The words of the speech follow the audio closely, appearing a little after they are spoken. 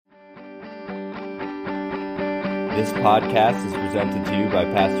This podcast is presented to you by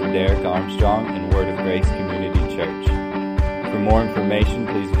Pastor Derek Armstrong and Word of Grace Community Church. For more information,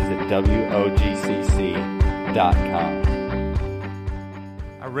 please visit wogcc.com.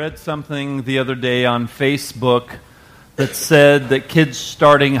 I read something the other day on Facebook that said that kids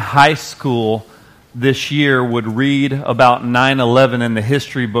starting high school this year would read about 9/11 in the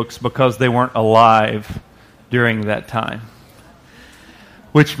history books because they weren't alive during that time,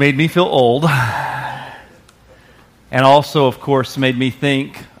 which made me feel old. And also, of course, made me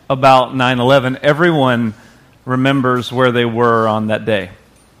think about 9/11. Everyone remembers where they were on that day.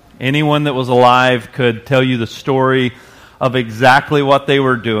 Anyone that was alive could tell you the story of exactly what they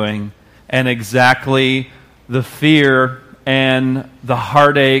were doing and exactly the fear and the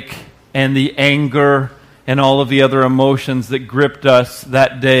heartache and the anger and all of the other emotions that gripped us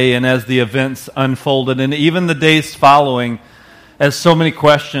that day and as the events unfolded. And even the days following, as so many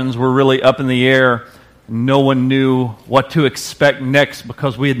questions were really up in the air, no one knew what to expect next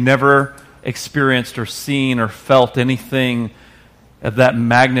because we had never experienced or seen or felt anything of that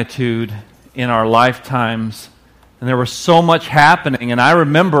magnitude in our lifetimes. And there was so much happening. And I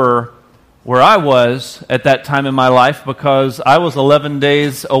remember where I was at that time in my life because I was 11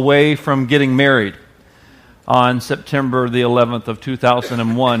 days away from getting married on September the 11th of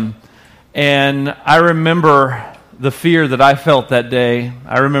 2001. And I remember the fear that I felt that day.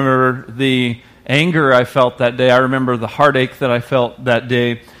 I remember the anger I felt that day. I remember the heartache that I felt that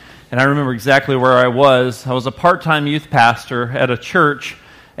day. And I remember exactly where I was. I was a part-time youth pastor at a church,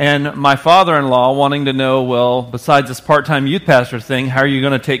 and my father-in-law wanting to know, well, besides this part-time youth pastor thing, how are you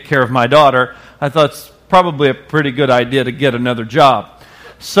going to take care of my daughter? I thought it's probably a pretty good idea to get another job.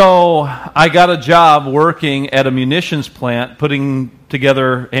 So I got a job working at a munitions plant, putting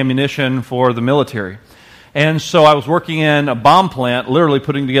together ammunition for the military. And so I was working in a bomb plant, literally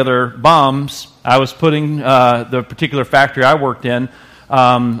putting together bombs. I was putting the particular factory I worked in.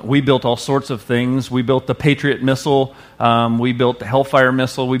 We built all sorts of things. We built the Patriot missile. We built the Hellfire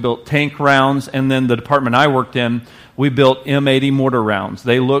missile. We built tank rounds. And then the department I worked in, we built M80 mortar rounds.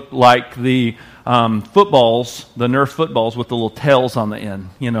 They looked like the footballs, the Nerf footballs with the little tails on the end,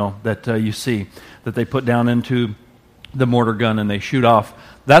 that you see, that they put down into the mortar gun and they shoot off.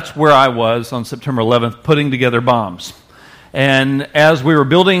 That's where I was on September 11th, putting together bombs. And as we were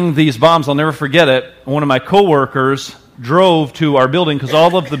building these bombs, I'll never forget it, one of my coworkers drove to our building because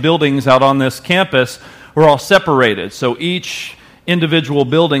all of the buildings out on this campus were all separated. So each individual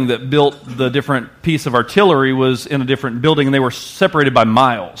building that built the different piece of artillery was in a different building, and they were separated by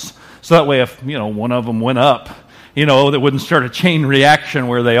miles. So that way if, one of them went up, that wouldn't start a chain reaction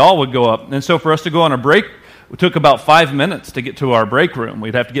where they all would go up. And so for us to go on a break, it took about 5 minutes to get to our break room.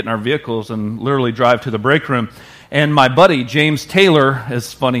 We'd have to get in our vehicles and literally drive to the break room. And my buddy, James Taylor,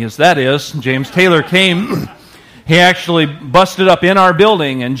 as funny as that is, James Taylor came. He actually busted up in our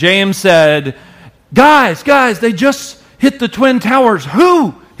building, and James said, Guys, they just hit the Twin Towers.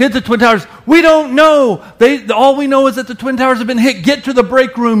 Who hit the Twin Towers? We don't know. All we know is that the Twin Towers have been hit. Get to the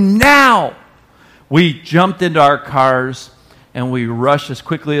break room now. We jumped into our cars, and we rushed as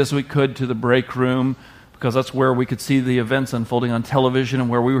quickly as we could to the break room, because that's where we could see the events unfolding on television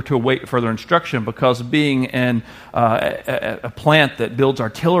and where we were to await further instruction. Because being in a plant that builds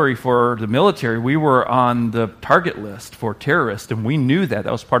artillery for the military, we were on the target list for terrorists, and we knew that.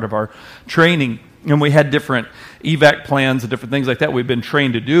 That was part of our training. And we had different evac plans and different things like that we've been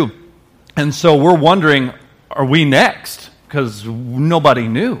trained to do. And so we're wondering, are we next? Because nobody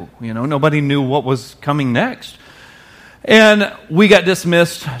knew. Nobody knew what was coming next. And we got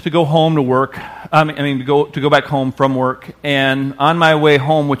dismissed to go home to work. To go back home from work. And on my way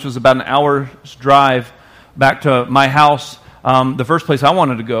home, which was about an hour's drive back to my house, the first place I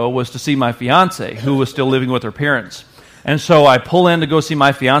wanted to go was to see my fiance, who was still living with her parents. And so I pull in to go see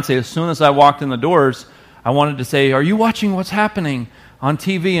my fiance. As soon as I walked in the doors, I wanted to say, "Are you watching what's happening on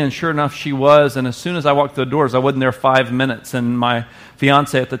TV?" And sure enough, she was. And as soon as I walked through the doors, I wasn't there 5 minutes. And my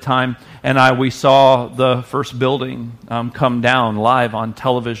fiance at the time and we saw the first building come down live on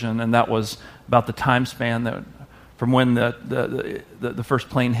television, and that was about the time span from when the first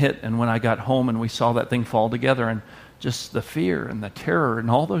plane hit and when I got home and we saw that thing fall together, and just the fear and the terror and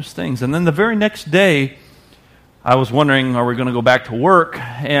all those things. And then the very next day, I was wondering, are we going to go back to work?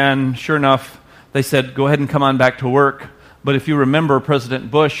 And sure enough, they said, go ahead and come on back to work. But if you remember, President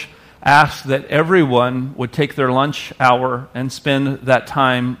Bush asked that everyone would take their lunch hour and spend that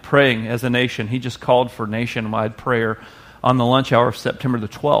time praying as a nation. He just called for nationwide prayer on the lunch hour of September the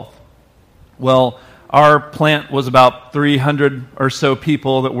 12th. Well, our plant was about 300 or so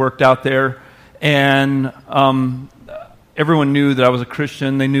people that worked out there, and everyone knew that I was a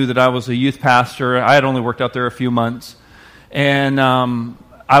Christian. They knew that I was a youth pastor. I had only worked out there a few months. And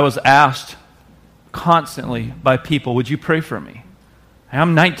I was asked constantly by people, would you pray for me?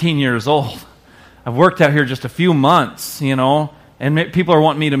 I'm 19 years old. I've worked out here just a few months, and people are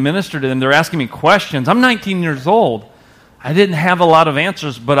wanting me to minister to them. They're asking me questions. I'm 19 years old. I didn't have a lot of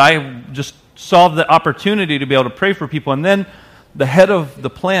answers, but I just saw the opportunity to be able to pray for people. And then the head of the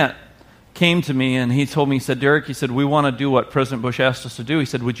plant came to me, and he told me, he said, Derek, he said, we want to do what President Bush asked us to do. He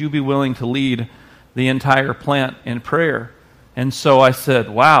said, would you be willing to lead the entire plant in prayer? And so I said,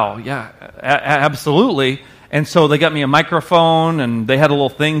 wow, yeah, absolutely. And so they got me a microphone, and they had a little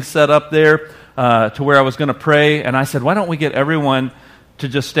thing set up there to where I was going to pray. And I said, why don't we get everyone to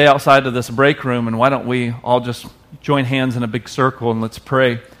just stay outside of this break room, and why don't we all just join hands in a big circle and let's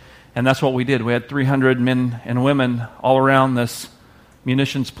pray. And that's what we did. We had 300 men and women all around this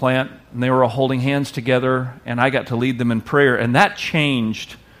munitions plant, and they were all holding hands together, and I got to lead them in prayer. And that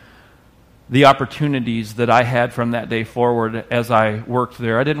changed the opportunities that I had from that day forward as I worked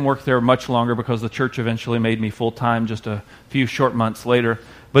there. I didn't work there much longer because the church eventually made me full-time just a few short months later.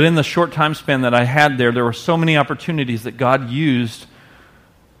 But in the short time span that I had there were so many opportunities that God used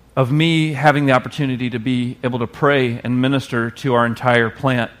of me having the opportunity to be able to pray and minister to our entire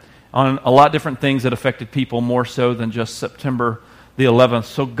plant on a lot of different things that affected people more so than just September the 11th.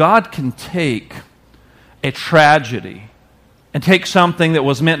 So God can take a tragedy and take something that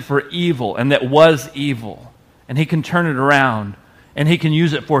was meant for evil and that was evil, and He can turn it around, and He can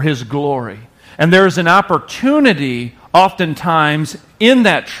use it for His glory. And there is an opportunity oftentimes in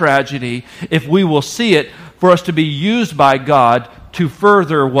that tragedy, if we will see it, for us to be used by God to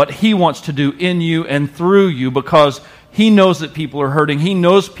further what He wants to do in you and through you, because He knows that people are hurting. He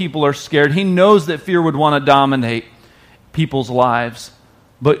knows people are scared. He knows that fear would want to dominate people's lives.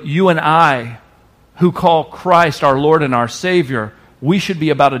 But you and I, who call Christ our Lord and our Savior, we should be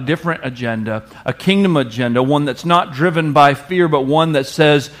about a different agenda, a kingdom agenda, one that's not driven by fear, but one that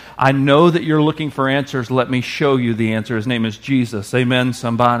says, I know that you're looking for answers. Let me show you the answer. His name is Jesus. Amen,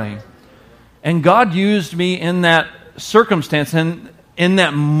 somebody. And God used me in that circumstance, and in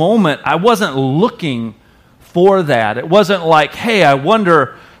that moment, I wasn't looking for that. It wasn't like, hey, I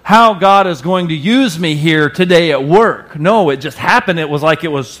wonder how God is going to use me here today at work. No, it just happened. It was like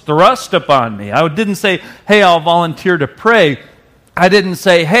it was thrust upon me. I didn't say, hey, I'll volunteer to pray. I didn't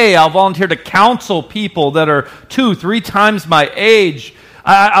say, hey, I'll volunteer to counsel people that are 2-3 times my age.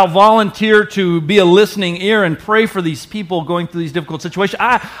 I'll volunteer to be a listening ear and pray for these people going through these difficult situations.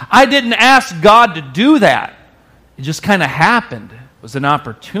 I didn't ask God to do that. It just kind of happened. It was an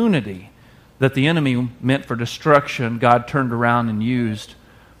opportunity that the enemy meant for destruction. God turned around and used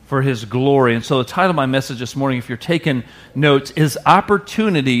for His glory. And so the title of my message this morning, if you're taking notes, is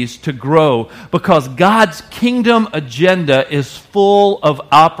Opportunities to Grow, because God's kingdom agenda is full of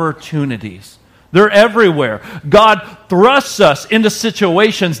opportunities. They're everywhere. God thrusts us into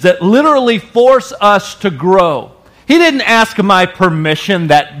situations that literally force us to grow. He didn't ask my permission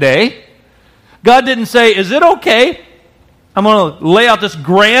that day. God didn't say, is it okay? I'm going to lay out this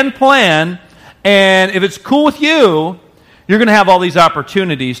grand plan, and if it's cool with you, you're going to have all these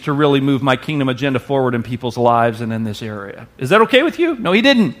opportunities to really move my kingdom agenda forward in people's lives and in this area. Is that okay with you? No, He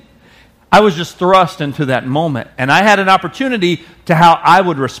didn't. I was just thrust into that moment, and I had an opportunity to how I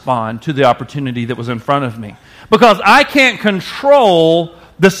would respond to the opportunity that was in front of me. Because I can't control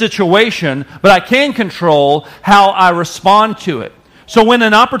the situation, but I can control how I respond to it. So when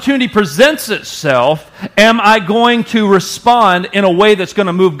an opportunity presents itself, am I going to respond in a way that's going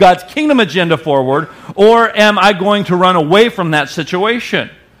to move God's kingdom agenda forward, or am I going to run away from that situation?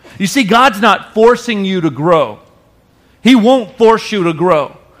 You see, God's not forcing you to grow. He won't force you to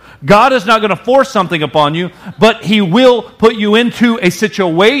grow. God is not going to force something upon you, but He will put you into a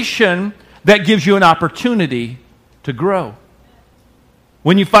situation that gives you an opportunity to grow.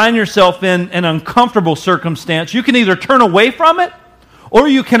 When you find yourself in an uncomfortable circumstance, you can either turn away from it, or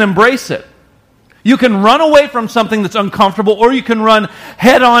you can embrace it. You can run away from something that's uncomfortable, or you can run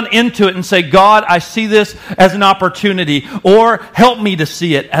head on into it and say, God, I see this as an opportunity, or help me to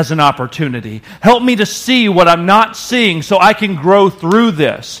see it as an opportunity. Help me to see what I'm not seeing so I can grow through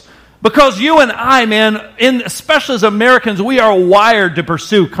this. Because you and I, man, especially as Americans, we are wired to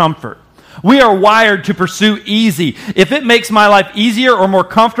pursue comfort. We are wired to pursue easy. If it makes my life easier or more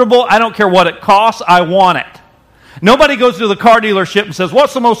comfortable, I don't care what it costs, I want it. Nobody goes to the car dealership and says,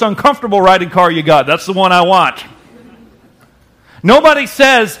 what's the most uncomfortable riding car you got? That's the one I want. Nobody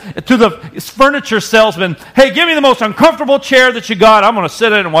says to the furniture salesman, hey, give me the most uncomfortable chair that you got. I'm going to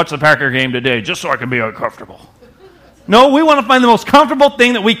sit in and watch the Packer game today just so I can be uncomfortable. No, we want to find the most comfortable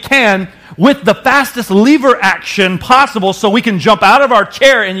thing that we can with the fastest lever action possible so we can jump out of our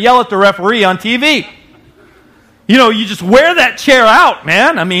chair and yell at the referee on TV. You just wear that chair out,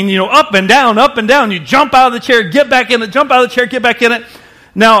 man. I mean, up and down. You jump out of the chair, get back in it, jump out of the chair, get back in it.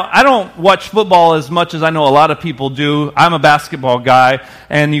 Now, I don't watch football as much as I know a lot of people do. I'm a basketball guy,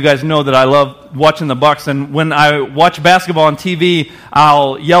 and you guys know that I love watching the Bucks. And when I watch basketball on TV,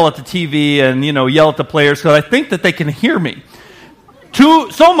 I'll yell at the TV and, yell at the players because I think that they can hear me.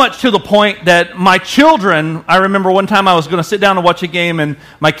 So much to the point that my children, I remember one time I was going to sit down and watch a game, and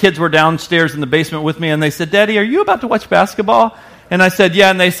my kids were downstairs in the basement with me, and they said, "Daddy, are you about to watch basketball?" And I said, "Yeah."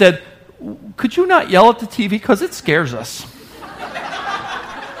 And they said, "Could you not yell at the TV because it scares us?"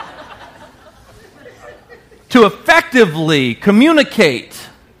 To effectively communicate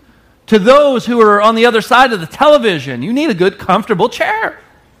to those who are on the other side of the television, you need a good, comfortable chair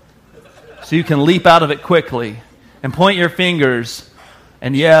so you can leap out of it quickly and point your fingers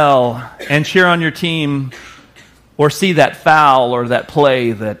and yell and cheer on your team or see that foul or that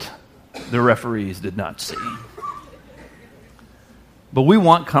play that the referees did not see. But we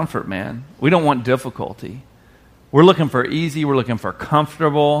want comfort, man. We don't want difficulty. We're looking for easy. We're looking for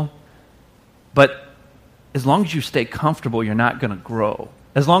comfortable. But as long as you stay comfortable, you're not going to grow.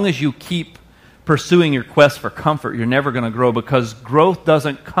 As long as you keep pursuing your quest for comfort, you're never going to grow, because growth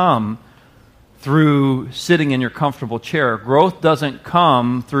doesn't come through sitting in your comfortable chair. Growth doesn't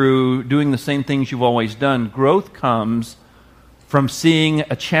come through doing the same things you've always done. Growth comes from seeing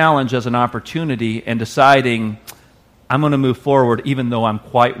a challenge as an opportunity and deciding, I'm going to move forward even though I'm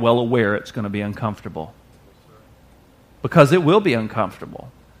quite well aware it's going to be uncomfortable. Because it will be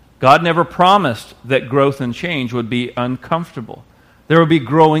uncomfortable. God never promised that growth and change would be uncomfortable. There will be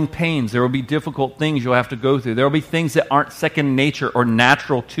growing pains. There will be difficult things you'll have to go through. There will be things that aren't second nature or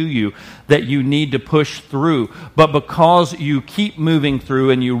natural to you that you need to push through. But because you keep moving through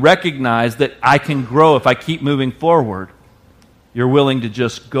and you recognize that I can grow if I keep moving forward, you're willing to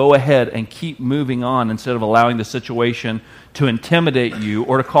just go ahead and keep moving on instead of allowing the situation to intimidate you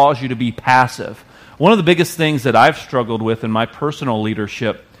or to cause you to be passive. One of the biggest things that I've struggled with in my personal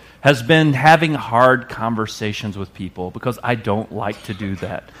leadership has been having hard conversations with people, because I don't like to do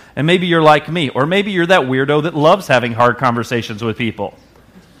that. And maybe you're like me, or maybe you're that weirdo that loves having hard conversations with people.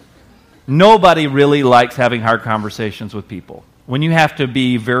 Nobody really likes having hard conversations with people when you have to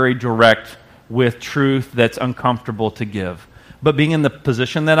be very direct with truth that's uncomfortable to give. But being in the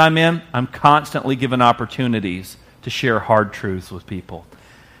position that I'm in, I'm constantly given opportunities to share hard truths with people.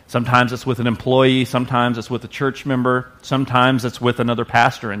 Sometimes it's with an employee, sometimes it's with a church member, sometimes it's with another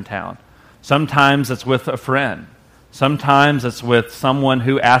pastor in town. Sometimes it's with a friend. Sometimes it's with someone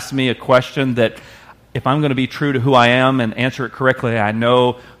who asks me a question that, if I'm going to be true to who I am and answer it correctly, I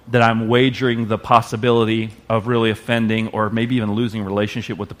know that I'm wagering the possibility of really offending or maybe even losing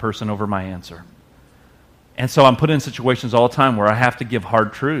relationship with the person over my answer. And so I'm put in situations all the time where I have to give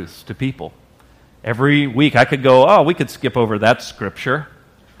hard truths to people. Every week I could go, we could skip over that scripture.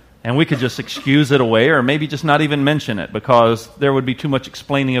 And we could just excuse it away, or maybe just not even mention it, because there would be too much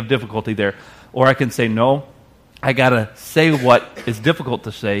explaining of difficulty there. Or I can say, no, I got to say what is difficult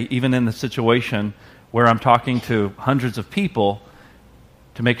to say, even in the situation where I'm talking to hundreds of people,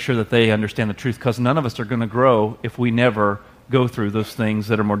 to make sure that they understand the truth, because none of us are going to grow if we never go through those things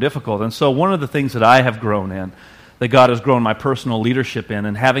that are more difficult. And so one of the things that I have grown in, that God has grown my personal leadership in,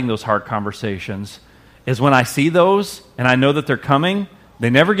 and having those hard conversations, is when I see those and I know that they're coming. They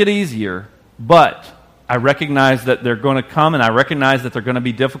never get easier, but I recognize that they're going to come, and I recognize that they're going to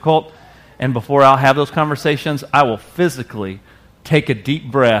be difficult. And before I'll have those conversations, I will physically take a deep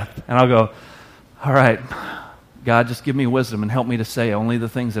breath, and I'll go, all right, God, just give me wisdom and help me to say only the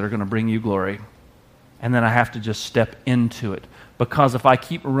things that are going to bring you glory. And then I have to just step into it. Because if I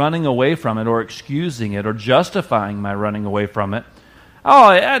keep running away from it or excusing it or justifying my running away from it,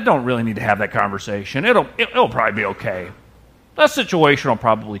 I don't really need to have that conversation. It'll probably be okay. That situation will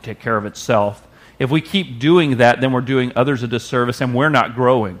probably take care of itself. If we keep doing that, then we're doing others a disservice, and we're not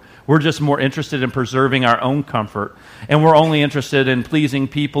growing. We're just more interested in preserving our own comfort, and we're only interested in pleasing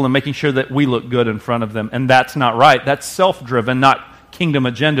people and making sure that we look good in front of them, and that's not right. That's self-driven, not kingdom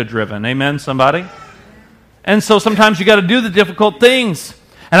agenda-driven. Amen, somebody? And so sometimes you got to do the difficult things.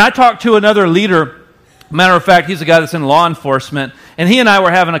 And I talked to another leader. Matter of fact, he's a guy that's in law enforcement, and he and I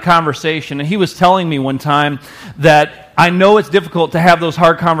were having a conversation, and he was telling me one time that I know it's difficult to have those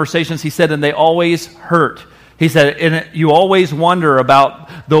hard conversations, he said, and they always hurt. He said, and you always wonder about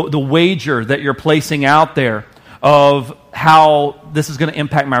the wager that you're placing out there of how this is going to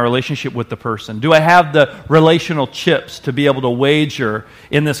impact my relationship with the person? Do I have the relational chips to be able to wager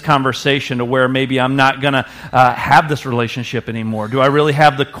in this conversation to where maybe I'm not going to have this relationship anymore? Do I really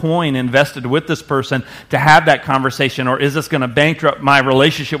have the coin invested with this person to have that conversation, or is this going to bankrupt my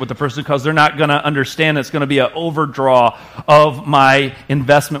relationship with the person because they're not going to understand it's going to be an overdraw of my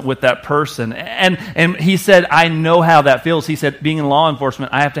investment with that person? And he said, I know how that feels. He said, being in law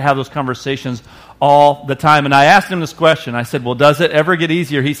enforcement, I have to have those conversations all the time. And I asked him this question. I said, well, does it ever get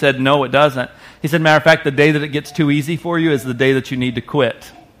easier? He said, no, it doesn't. He said, matter of fact, the day that it gets too easy for you is the day that you need to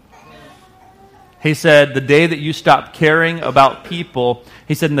quit. He said, the day that you stop caring about people,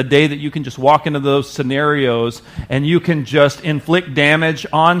 he said, in the day that you can just walk into those scenarios and you can just inflict damage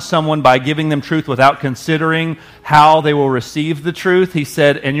on someone by giving them truth without considering how they will receive the truth, he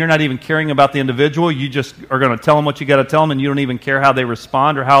said, and you're not even caring about the individual, you just are going to tell them what you got to tell them and you don't even care how they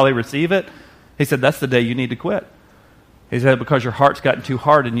respond or how they receive it. He said, that's the day you need to quit. He said, because your heart's gotten too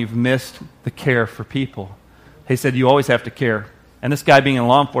hard and you've missed the care for people. He said, you always have to care. And this guy being in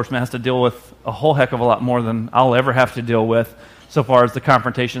law enforcement has to deal with a whole heck of a lot more than I'll ever have to deal with so far as the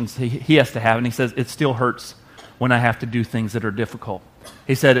confrontations he has to have. And he says, it still hurts when I have to do things that are difficult.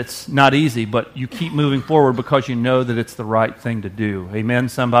 He said, it's not easy, but you keep moving forward because you know that it's the right thing to do. Amen,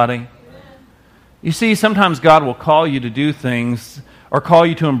 somebody? Amen. You see, sometimes God will call you to do things or call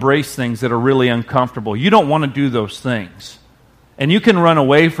you to embrace things that are really uncomfortable. You don't want to do those things. And you can run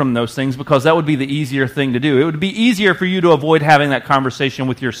away from those things because that would be the easier thing to do. It would be easier for you to avoid having that conversation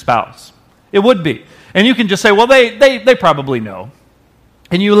with your spouse. It would be. And you can just say, well, they probably know.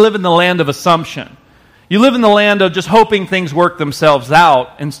 And you live in the land of assumption. You live in the land of just hoping things work themselves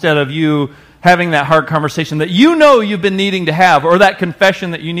out instead of you having that hard conversation that you know you've been needing to have, or that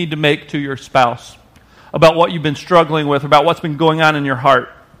confession that you need to make to your spouse about what you've been struggling with, about what's been going on in your heart.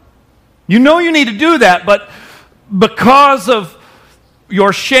 You know you need to do that, but because of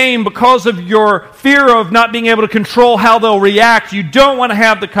your shame, because of your fear of not being able to control how they'll react, you don't want to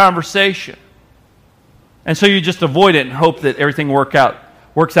have the conversation. And so you just avoid it and hope that everything works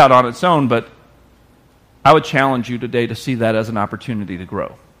out on its own. But I would challenge you today to see that as an opportunity to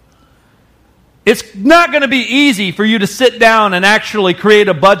grow. It's not going to be easy for you to sit down and actually create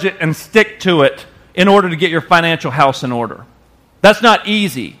a budget and stick to it in order to get your financial house in order. That's not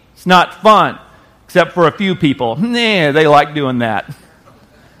easy. It's not fun, except for a few people. They like doing that.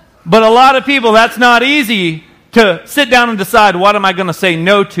 But a lot of people, that's not easy to sit down and decide, what am I going to say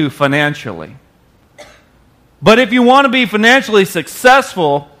no to financially? But if you want to be financially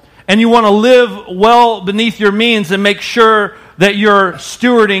successful and you want to live well beneath your means and make sure that you're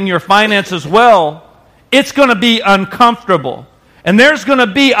stewarding your finances well, it's going to be uncomfortable. And there's going to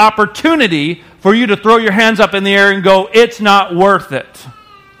be opportunity for you to throw your hands up in the air and go, it's not worth it.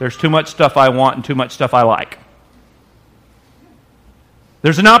 There's too much stuff I want and too much stuff I like.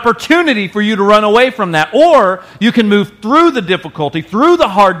 There's an opportunity for you to run away from that. Or you can move through the difficulty, through the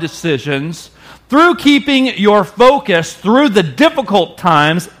hard decisions, through keeping your focus through the difficult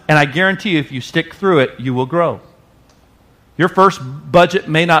times, and I guarantee you, if you stick through it, you will grow. Your first budget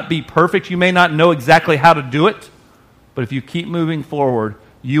may not be perfect. You may not know exactly how to do it. But if you keep moving forward,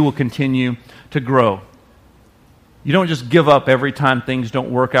 you will continue to grow. You don't just give up every time things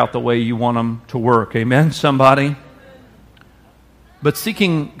don't work out the way you want them to work. Amen, somebody? But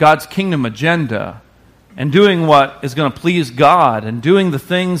seeking God's kingdom agenda and doing what is going to please God and doing the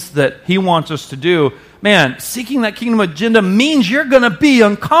things that He wants us to do, man, seeking that kingdom agenda means you're going to be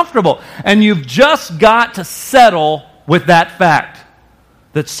uncomfortable. And you've just got to settle with that fact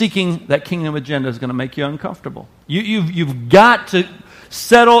that seeking that kingdom agenda is going to make you uncomfortable. You've got to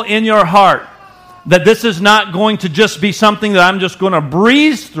settle in your heart that this is not going to just be something that I'm just going to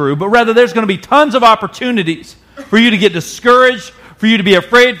breeze through, but rather there's going to be tons of opportunities for you to get discouraged, for you to be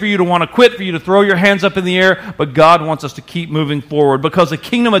afraid, for you to want to quit, for you to throw your hands up in the air. But God wants us to keep moving forward because the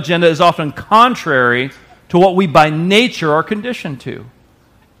kingdom agenda is often contrary to what we by nature are conditioned to.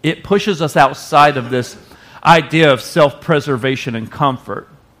 It pushes us outside of this idea of self-preservation and comfort.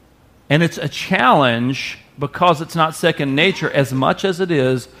 And it's a challenge because it's not second nature as much as it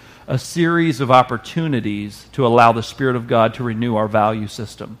is a series of opportunities to allow the Spirit of God to renew our value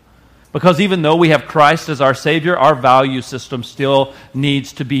system. Because even though we have Christ as our Savior, our value system still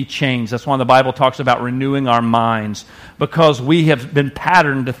needs to be changed. That's why the Bible talks about renewing our minds. Because we have been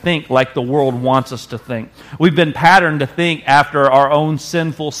patterned to think like the world wants us to think. We've been patterned to think after our own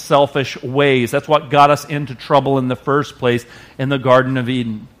sinful, selfish ways. That's what got us into trouble in the first place in the Garden of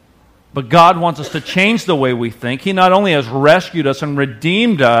Eden. But God wants us to change the way we think. He not only has rescued us and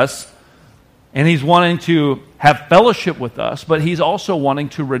redeemed us, and He's wanting to have fellowship with us, but He's also wanting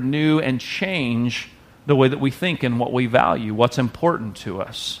to renew and change the way that we think and what we value, what's important to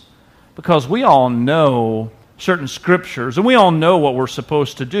us. Because we all know certain scriptures, and we all know what we're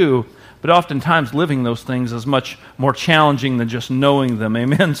supposed to do, but oftentimes living those things is much more challenging than just knowing them.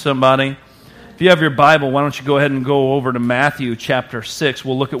 Amen, somebody? If you have your Bible, why don't you go ahead and go over to Matthew chapter 6.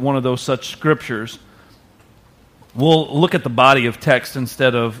 We'll look at one of those such scriptures. We'll look at the body of text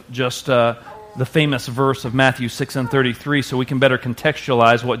instead of just the famous verse of Matthew 6 and 33 so we can better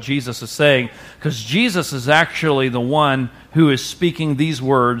contextualize what Jesus is saying, because Jesus is actually the one who is speaking these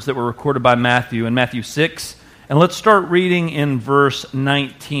words that were recorded by Matthew in Matthew 6. And let's start reading in verse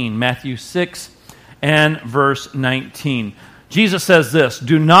 19. Matthew 6 and verse 19. Jesus says this,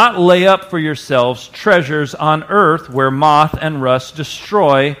 "Do not lay up for yourselves treasures on earth where moth and rust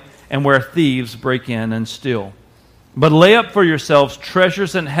destroy and where thieves break in and steal. But lay up for yourselves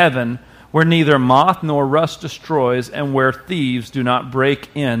treasures in heaven where neither moth nor rust destroys and where thieves do not break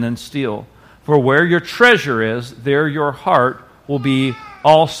in and steal. For where your treasure is, there your heart will be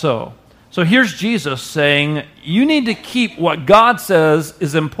also." So here's Jesus saying, you need to keep what God says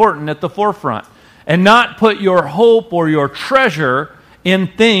is important at the forefront and not put your hope or your treasure in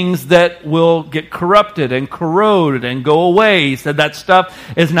things that will get corrupted and corroded and go away. He said that stuff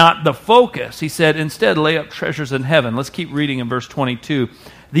is not the focus. He said, instead, lay up treasures in heaven. Let's keep reading in verse 22.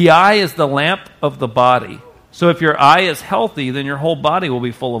 "The eye is the lamp of the body. So if your eye is healthy, then your whole body will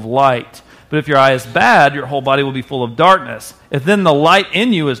be full of light. But if your eye is bad, your whole body will be full of darkness. If then the light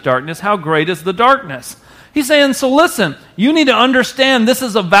in you is darkness, how great is the darkness?" He's saying, so listen, you need to understand this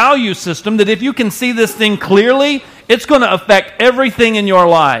is a value system that if you can see this thing clearly, it's going to affect everything in your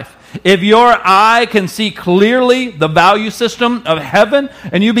life. If your eye can see clearly the value system of heaven,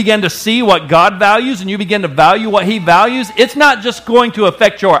 and you begin to see what God values, and you begin to value what He values, it's not just going to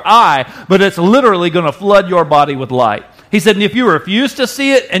affect your eye, but it's literally going to flood your body with light. He said, and if you refuse to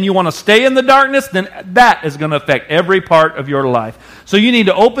see it and you want to stay in the darkness, then that is going to affect every part of your life. So you need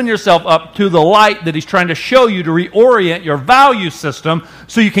to open yourself up to the light that He's trying to show you to reorient your value system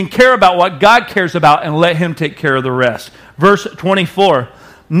so you can care about what God cares about and let Him take care of the rest. Verse 24.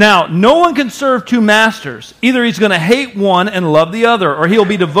 "Now, no one can serve two masters. Either he's going to hate one and love the other, or he'll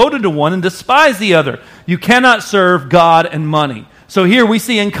be devoted to one and despise the other. You cannot serve God and money." So here we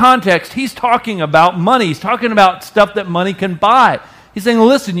see in context, he's talking about money. He's talking about stuff that money can buy. He's saying,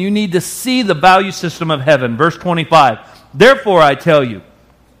 listen, you need to see the value system of heaven. Verse 25, "Therefore I tell you,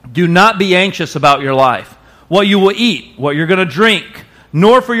 do not be anxious about your life, what you will eat, what you're going to drink,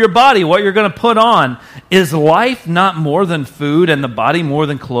 nor for your body, what you're going to put on. Is life not more than food, and the body more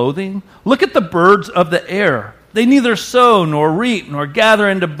than clothing? Look at the birds of the air. They neither sow, nor reap, nor gather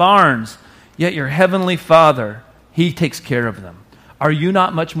into barns. Yet your heavenly Father, He takes care of them. Are you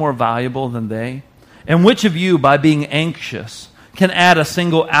not much more valuable than they? And which of you, by being anxious, can add a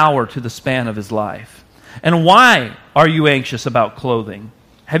single hour to the span of his life? And why are you anxious about clothing?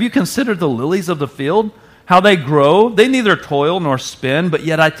 Have you considered the lilies of the field, how they grow? They neither toil nor spin, but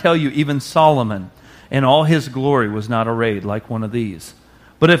yet I tell you, even Solomon in all his glory was not arrayed like one of these.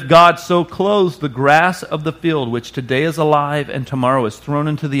 But if God so clothes the grass of the field, which today is alive and tomorrow is thrown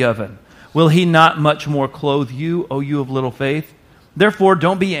into the oven, will He not much more clothe you, O you of little faith? Therefore,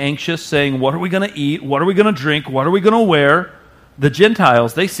 don't be anxious, saying, what are we going to eat? What are we going to drink? What are we going to wear? The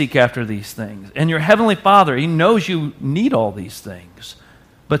Gentiles, they seek after these things. And your heavenly Father, He knows you need all these things.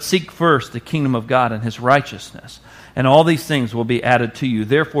 But seek first the kingdom of God and His righteousness, and all these things will be added to you.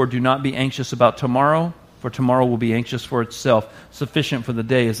 Therefore, do not be anxious about tomorrow, for tomorrow will be anxious for itself. Sufficient for the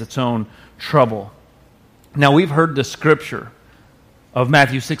day is its own trouble. Now, we've heard the scripture of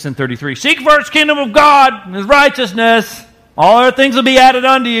Matthew 6 and 33. Seek first the kingdom of God and His righteousness. All other things will be added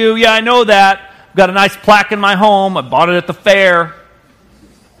unto you. Yeah, I know that. I've got a nice plaque in my home. I bought it at the fair.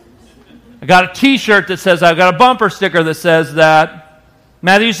 I got a t-shirt that says, I've got a bumper sticker that says that.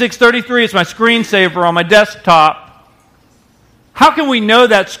 Matthew 6:33 is my screensaver on my desktop. How can we know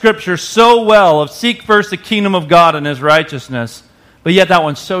that scripture so well of seek first the kingdom of God and His righteousness, but yet that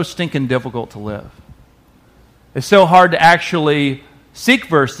one's so stinking difficult to live? It's so hard to actually seek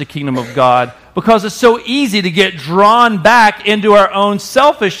first the kingdom of God because it's so easy to get drawn back into our own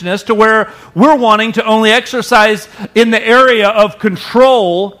selfishness to where we're wanting to only exercise in the area of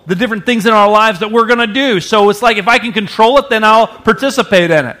control the different things in our lives that we're going to do. So it's like if I can control it, then I'll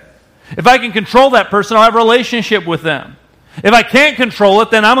participate in it. If I can control that person, I'll have a relationship with them. If I can't control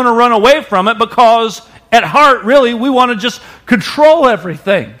it, then I'm going to run away from it because at heart, really, we want to just control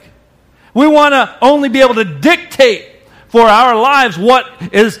everything. We want to only be able to dictate for our lives what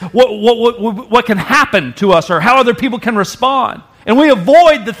can happen to us or how other people can respond. And we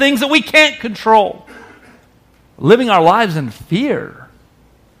avoid the things that we can't control. Living our lives in fear.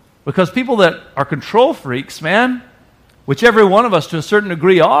 Because people that are control freaks, man, which every one of us to a certain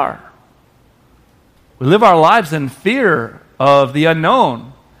degree are, we live our lives in fear of the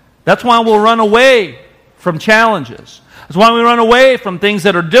unknown. That's why we'll run away from challenges. That's why we run away from things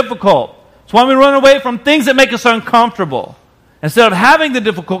that are difficult. That's why we run away from things that make us uncomfortable. Instead of having the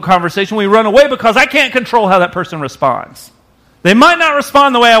difficult conversation, we run away because I can't control how that person responds. They might not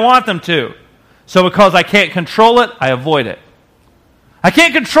respond the way I want them to. So because I can't control it, I avoid it. I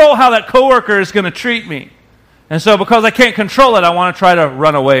can't control how that coworker is going to treat me. And so because I can't control it, I want to try to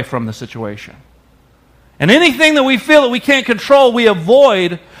run away from the situation. And anything that we feel that we can't control, we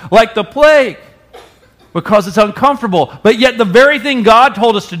avoid like the plague because it's uncomfortable. But yet the very thing God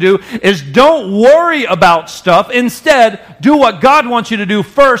told us to do is don't worry about stuff. Instead, do what God wants you to do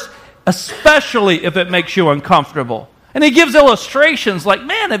first, especially if it makes you uncomfortable. And he gives illustrations like,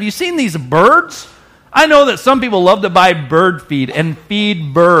 man, have you seen these birds? I know that some people love to buy bird feed and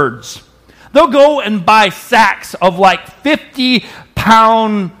feed birds. They'll go and buy sacks of like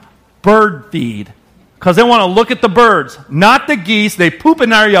 50-pound bird feed because they want to look at the birds, not the geese. They poop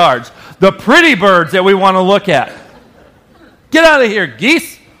in our yards. The pretty birds that we want to look at. Get out of here,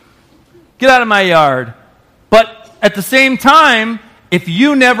 geese. Get out of my yard. But at the same time, if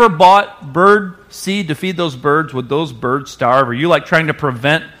you never bought bird seed to feed those birds, would those birds starve? Are you like trying to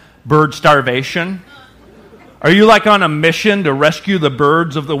prevent bird starvation? Are you like on a mission to rescue the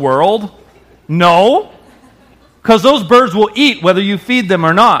birds of the world? No. Because those birds will eat whether you feed them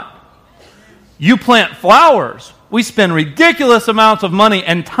or not. You plant flowers. We spend ridiculous amounts of money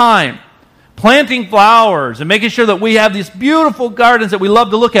and time planting flowers and making sure that we have these beautiful gardens that we love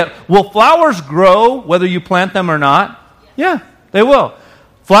to look at. Will flowers grow whether you plant them or not? Yeah, they will.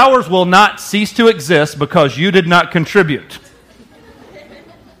 Flowers will not cease to exist because you did not contribute.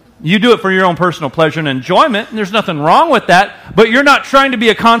 You do it for your own personal pleasure and enjoyment, and there's nothing wrong with that, but you're not trying to be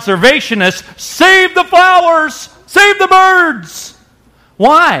a conservationist. Save the flowers! Save the birds!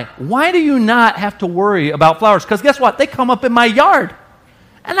 Why? Why do you not have to worry about flowers? Because guess what? They come up in my yard,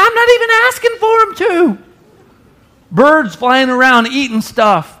 and I'm not even asking for them to. Birds flying around eating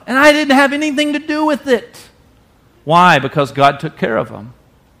stuff, and I didn't have anything to do with it. Why? Because God took care of them.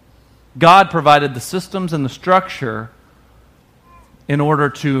 God provided the systems and the structure in order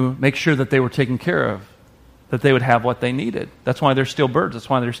to make sure that they were taken care of, that they would have what they needed. That's why there's still birds. That's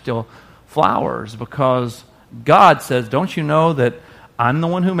why there's still flowers, because God says, don't you know that I'm the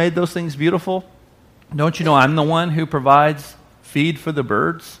one who made those things beautiful? Don't you know I'm the one who provides feed for the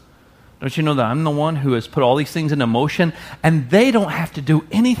birds? Don't you know that I'm the one who has put all these things into motion, and they don't have to do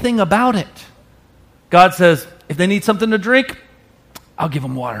anything about it? God says, if they need something to drink, I'll give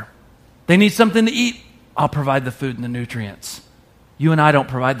them water. They need something to eat, I'll provide the food and the nutrients. You and I don't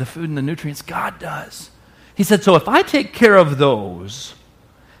provide the food and the nutrients, God does. He said, so if I take care of those,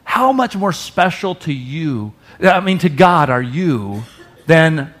 how much more special to God are you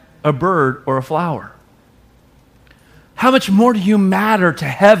than a bird or a flower? How much more do you matter to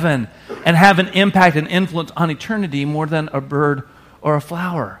heaven and have an impact and influence on eternity more than a bird or a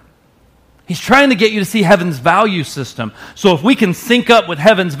flower? He's trying to get you to see heaven's value system. So if we can sync up with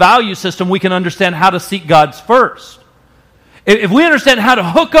heaven's value system, we can understand how to seek God's first. If we understand how to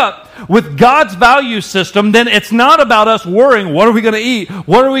hook up with God's value system, then it's not about us worrying, what are we going to eat?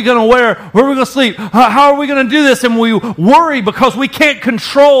 What are we going to wear? Where are we going to sleep? How are we going to do this? And we worry because we can't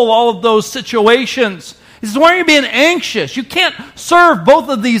control all of those situations. He says, why are you being anxious? You can't serve both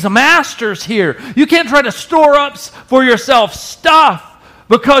of these masters here. You can't try to store up for yourself stuff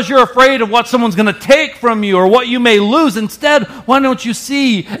because you're afraid of what someone's going to take from you or what you may lose. Instead, why don't you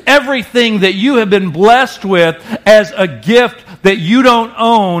see everything that you have been blessed with as a gift that you don't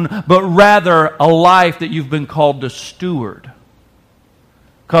own, but rather a life that you've been called to steward?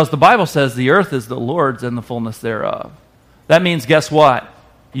 Because the Bible says the earth is the Lord's and the fullness thereof. That means, guess what?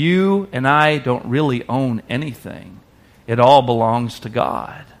 You and I don't really own anything. It all belongs to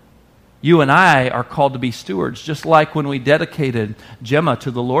God. You and I are called to be stewards, just like when we dedicated Gemma to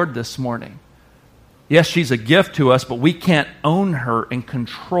the Lord this morning. Yes, she's a gift to us, but we can't own her and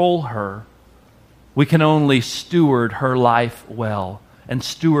control her. We can only steward her life well and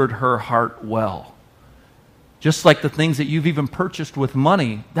steward her heart well. Just like the things that you've even purchased with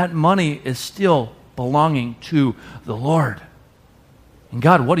money, that money is still belonging to the Lord. And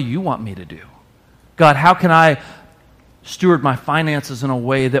God, what do you want me to do? God, how can I steward my finances in a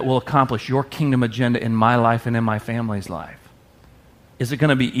way that will accomplish your kingdom agenda in my life and in my family's life? Is it going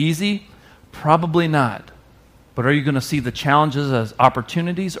to be easy? Probably not. But are you going to see the challenges as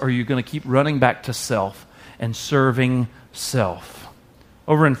opportunities, or are you going to keep running back to self and serving self?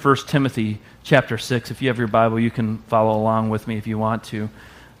 Over in 1 Timothy chapter 6, if you have your Bible, you can follow along with me if you want to.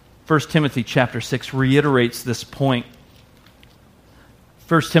 1 Timothy chapter 6 reiterates this point.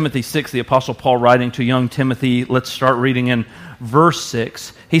 1 Timothy 6, the Apostle Paul writing to young Timothy, let's start reading in verse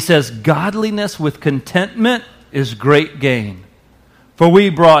 6. He says, "Godliness with contentment is great gain. For we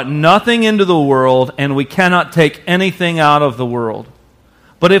brought nothing into the world, and we cannot take anything out of the world.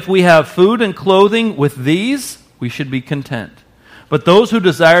 But if we have food and clothing, with these we should be content. But those who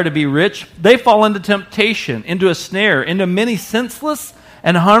desire to be rich, they fall into temptation, into a snare, into many senseless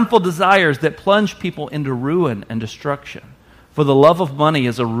and harmful desires that plunge people into ruin and destruction. For the love of money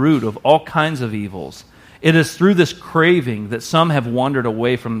is a root of all kinds of evils. It is through this craving that some have wandered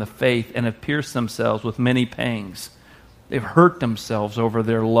away from the faith and have pierced themselves with many pangs. They've hurt themselves over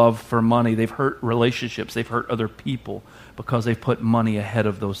their love for money. They've hurt relationships. They've hurt other people because they've put money ahead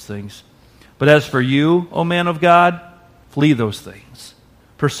of those things. But as for you, O man of God, flee those things.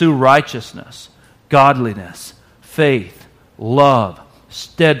 Pursue righteousness, godliness, faith, love,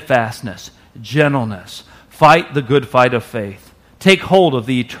 steadfastness, gentleness. Fight the good fight of faith. Take hold of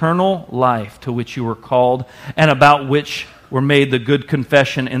the eternal life to which you were called and about which were made the good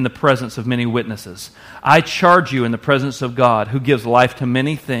confession in the presence of many witnesses. I charge you in the presence of God, who gives life to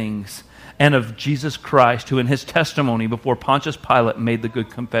many things, and of Jesus Christ, who in his testimony before Pontius Pilate made the good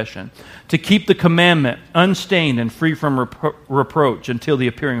confession, to keep the commandment unstained and free from reproach until the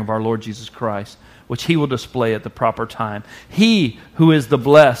appearing of our Lord Jesus Christ, which he will display at the proper time. He who is the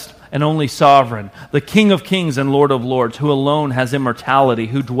blessed and only sovereign, the King of kings and Lord of lords, who alone has immortality,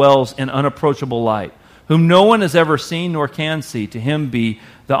 who dwells in unapproachable light, whom no one has ever seen nor can see, to him be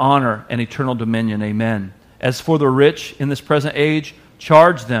the honor and eternal dominion. Amen. As for the rich in this present age,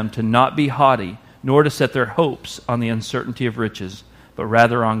 charge them to not be haughty, nor to set their hopes on the uncertainty of riches, but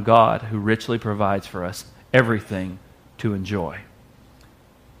rather on God, who richly provides for us everything to enjoy.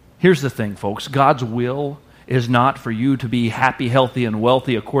 Here's the thing, folks. God's will is not for you to be happy, healthy, and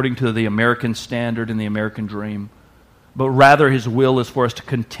wealthy according to the American standard and the American dream, but rather his will is for us to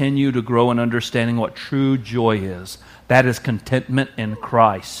continue to grow in understanding what true joy is. That is contentment in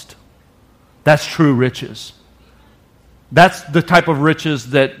Christ. That's true riches. That's the type of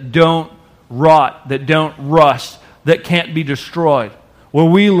riches that don't rot, that don't rust, that can't be destroyed. Where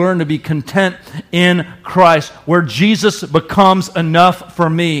we learn to be content in Christ, where Jesus becomes enough for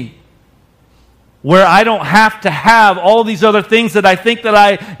me. Where I don't have to have all these other things that I think that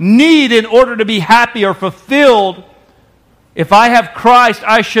I need in order to be happy or fulfilled. If I have Christ,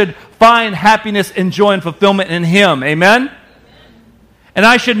 I should find happiness and joy and fulfillment in Him. Amen? And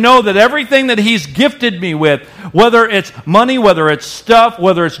I should know that everything that He's gifted me with, whether it's money, whether it's stuff,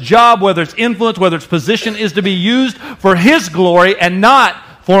 whether it's job, whether it's influence, whether it's position, is to be used for His glory and not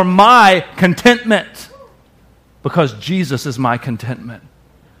for my contentment. Because Jesus is my contentment.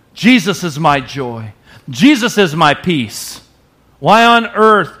 Jesus is my joy. Jesus is my peace. Why on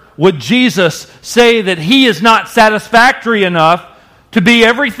earth would Jesus say that He is not satisfactory enough to be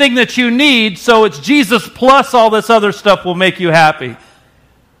everything that you need, so it's Jesus plus all this other stuff will make you happy?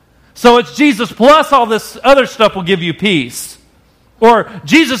 So it's Jesus plus all this other stuff will give you peace. Or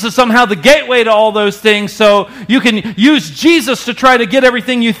Jesus is somehow the gateway to all those things, so you can use Jesus to try to get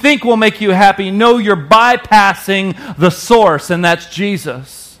everything you think will make you happy. No, you're bypassing the source, and that's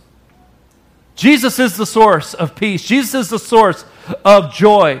Jesus. Jesus is the source of peace. Jesus is the source of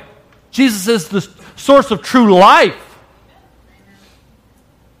joy. Jesus is the source of true life.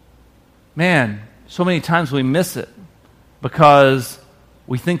 Man, so many times we miss it because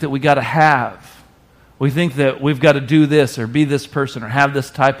we think that we got to have. We think that we've got to do this or be this person or have this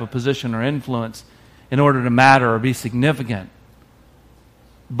type of position or influence in order to matter or be significant.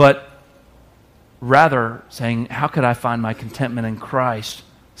 But rather saying, how could I find my contentment in Christ,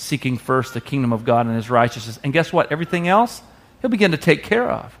 seeking first the kingdom of God and His righteousness? And guess what? Everything else, He'll begin to take care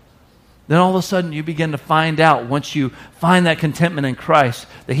of. Then all of a sudden you begin to find out, once you find that contentment in Christ,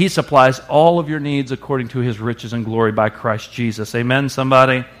 that He supplies all of your needs according to His riches and glory by Christ Jesus. Amen,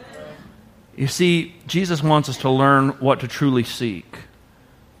 somebody? You see, Jesus wants us to learn what to truly seek,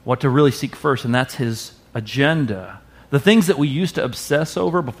 what to really seek first, and that's His agenda. The things that we used to obsess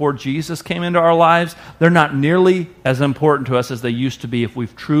over before Jesus came into our lives, they're not nearly as important to us as they used to be if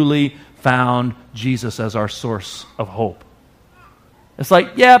we've truly found Jesus as our source of hope. It's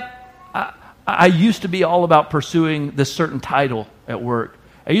like, I used to be all about pursuing this certain title at work.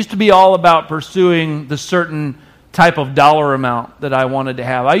 I used to be all about pursuing this certain type of dollar amount that I wanted to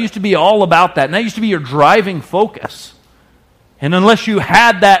have. I used to be all about that, and that used to be your driving focus. And unless you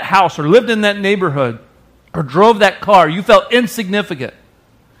had that house or lived in that neighborhood or drove that car, you felt insignificant.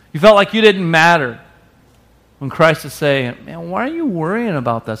 You felt like you didn't matter. When Christ is saying, man, why are you worrying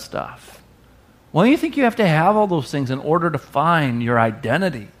about that stuff? Why do you think you have to have all those things in order to find your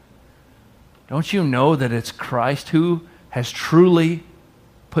identity? Don't you know that it's Christ who has truly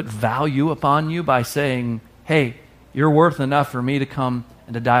put value upon you by saying, hey, you're worth enough for me to come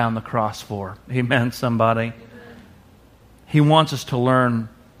and to die on the cross for? Amen, somebody? Amen. He wants us to learn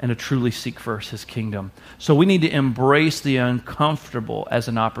and to truly seek first His kingdom. So we need to embrace the uncomfortable as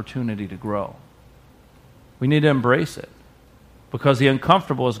an opportunity to grow. We need to embrace it because the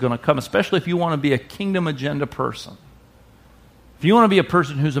uncomfortable is going to come, especially if you want to be a kingdom agenda person. If you want to be a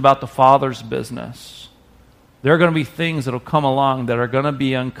person who's about the Father's business, there are going to be things that will come along that are going to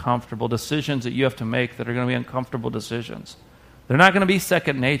be uncomfortable, decisions that you have to make that are going to be uncomfortable decisions. They're not going to be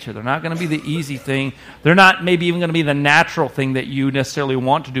second nature. They're not going to be the easy thing. They're not maybe even going to be the natural thing that you necessarily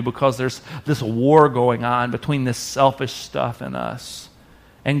want to do because there's this war going on between this selfish stuff in us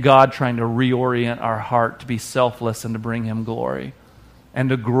and God trying to reorient our heart to be selfless and to bring Him glory and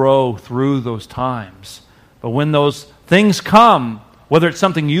to grow through those times. But when those things come, whether it's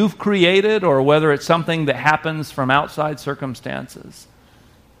something you've created or whether it's something that happens from outside circumstances,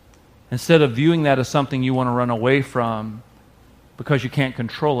 instead of viewing that as something you want to run away from because you can't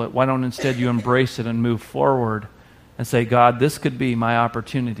control it, why don't instead you embrace it and move forward and say, God, this could be my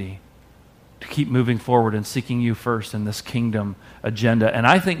opportunity to keep moving forward and seeking you first in this kingdom agenda. And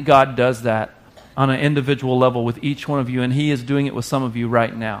I think God does that on an individual level with each one of you, and He is doing it with some of you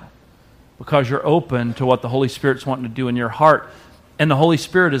right now because you're open to what the Holy Spirit's wanting to do in your heart. And the Holy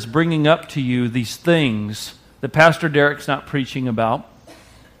Spirit is bringing up to you these things that Pastor Derek's not preaching about.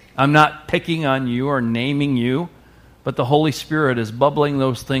 I'm not picking on you or naming you, but the Holy Spirit is bubbling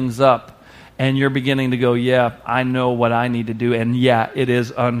those things up, and you're beginning to go, yeah, I know what I need to do, and yeah, it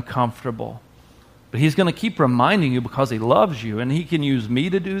is uncomfortable. But He's going to keep reminding you because He loves you, and He can use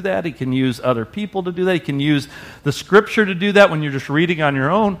me to do that. He can use other people to do that. He can use the Scripture to do that when you're just reading on your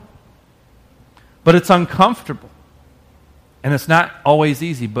own. But it's uncomfortable, and it's not always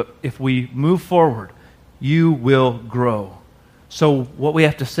easy, but if we move forward, you will grow. So what we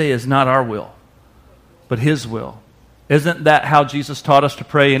have to say is not our will, but His will. Isn't that how Jesus taught us to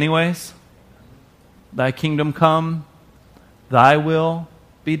pray anyways? Thy kingdom come, Thy will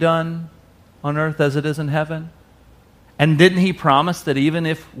be done on earth as it is in heaven. And didn't He promise that even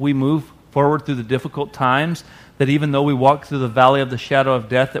if we move forward through the difficult times, that even though we walk through the valley of the shadow of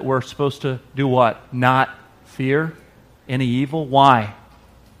death, that we're supposed to do what? Not fear any evil? Why?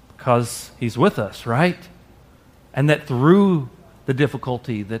 Because He's with us, right? And that through the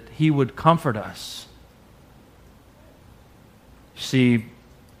difficulty that He would comfort us. See,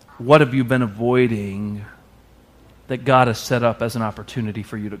 what have you been avoiding that God has set up as an opportunity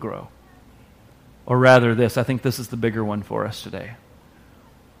for you to grow? Or rather this, I think this is the bigger one for us today.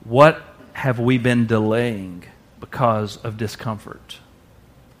 What have we been delaying because of discomfort?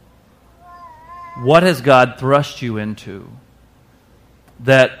 What has God thrust you into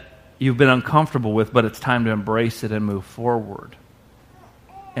that you've been uncomfortable with, but it's time to embrace it and move forward?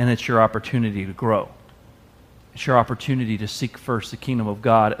 And it's your opportunity to grow. It's your opportunity to seek first the kingdom of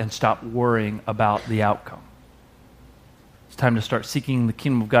God and stop worrying about the outcome. It's time to start seeking the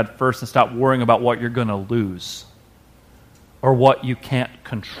kingdom of God first and stop worrying about what you're going to lose or what you can't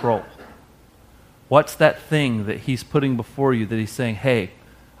control. What's that thing that He's putting before you that He's saying, hey,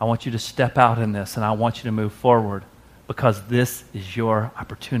 I want you to step out in this and I want you to move forward because this is your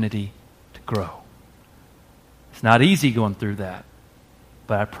opportunity to grow. It's not easy going through that,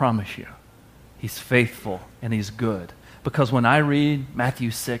 but I promise you, He's faithful and He's good. Because when I read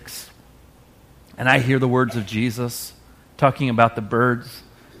Matthew 6 and I hear the words of Jesus talking about the birds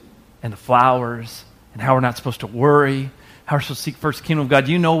and the flowers and how we're not supposed to worry, how we're supposed to seek first the kingdom of God,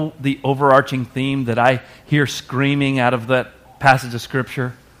 you know the overarching theme that I hear screaming out of that passage of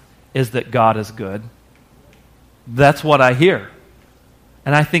Scripture is that God is good. That's what I hear.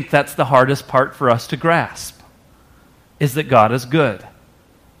 And I think that's the hardest part for us to grasp, is that God is good.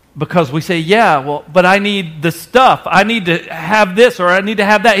 Because we say, yeah, well, but I need the stuff. I need to have this or I need to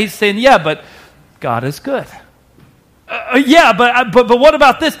have that. He's saying, yeah, but God is good. Yeah, but what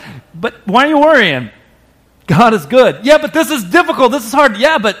about this? But why are you worrying? God is good. Yeah, but this is difficult. This is hard.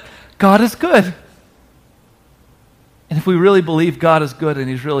 Yeah, but God is good. And if we really believe God is good and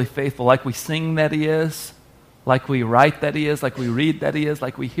He's really faithful, like we sing that He is, like we write that He is, like we read that He is,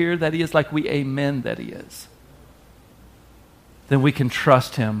 like we hear that He is, like we amen that He is, then we can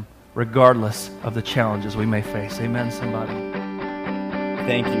trust Him regardless of the challenges we may face. Amen, somebody?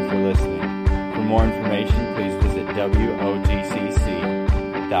 Thank you for listening. For more information, please visit WOGCC.com.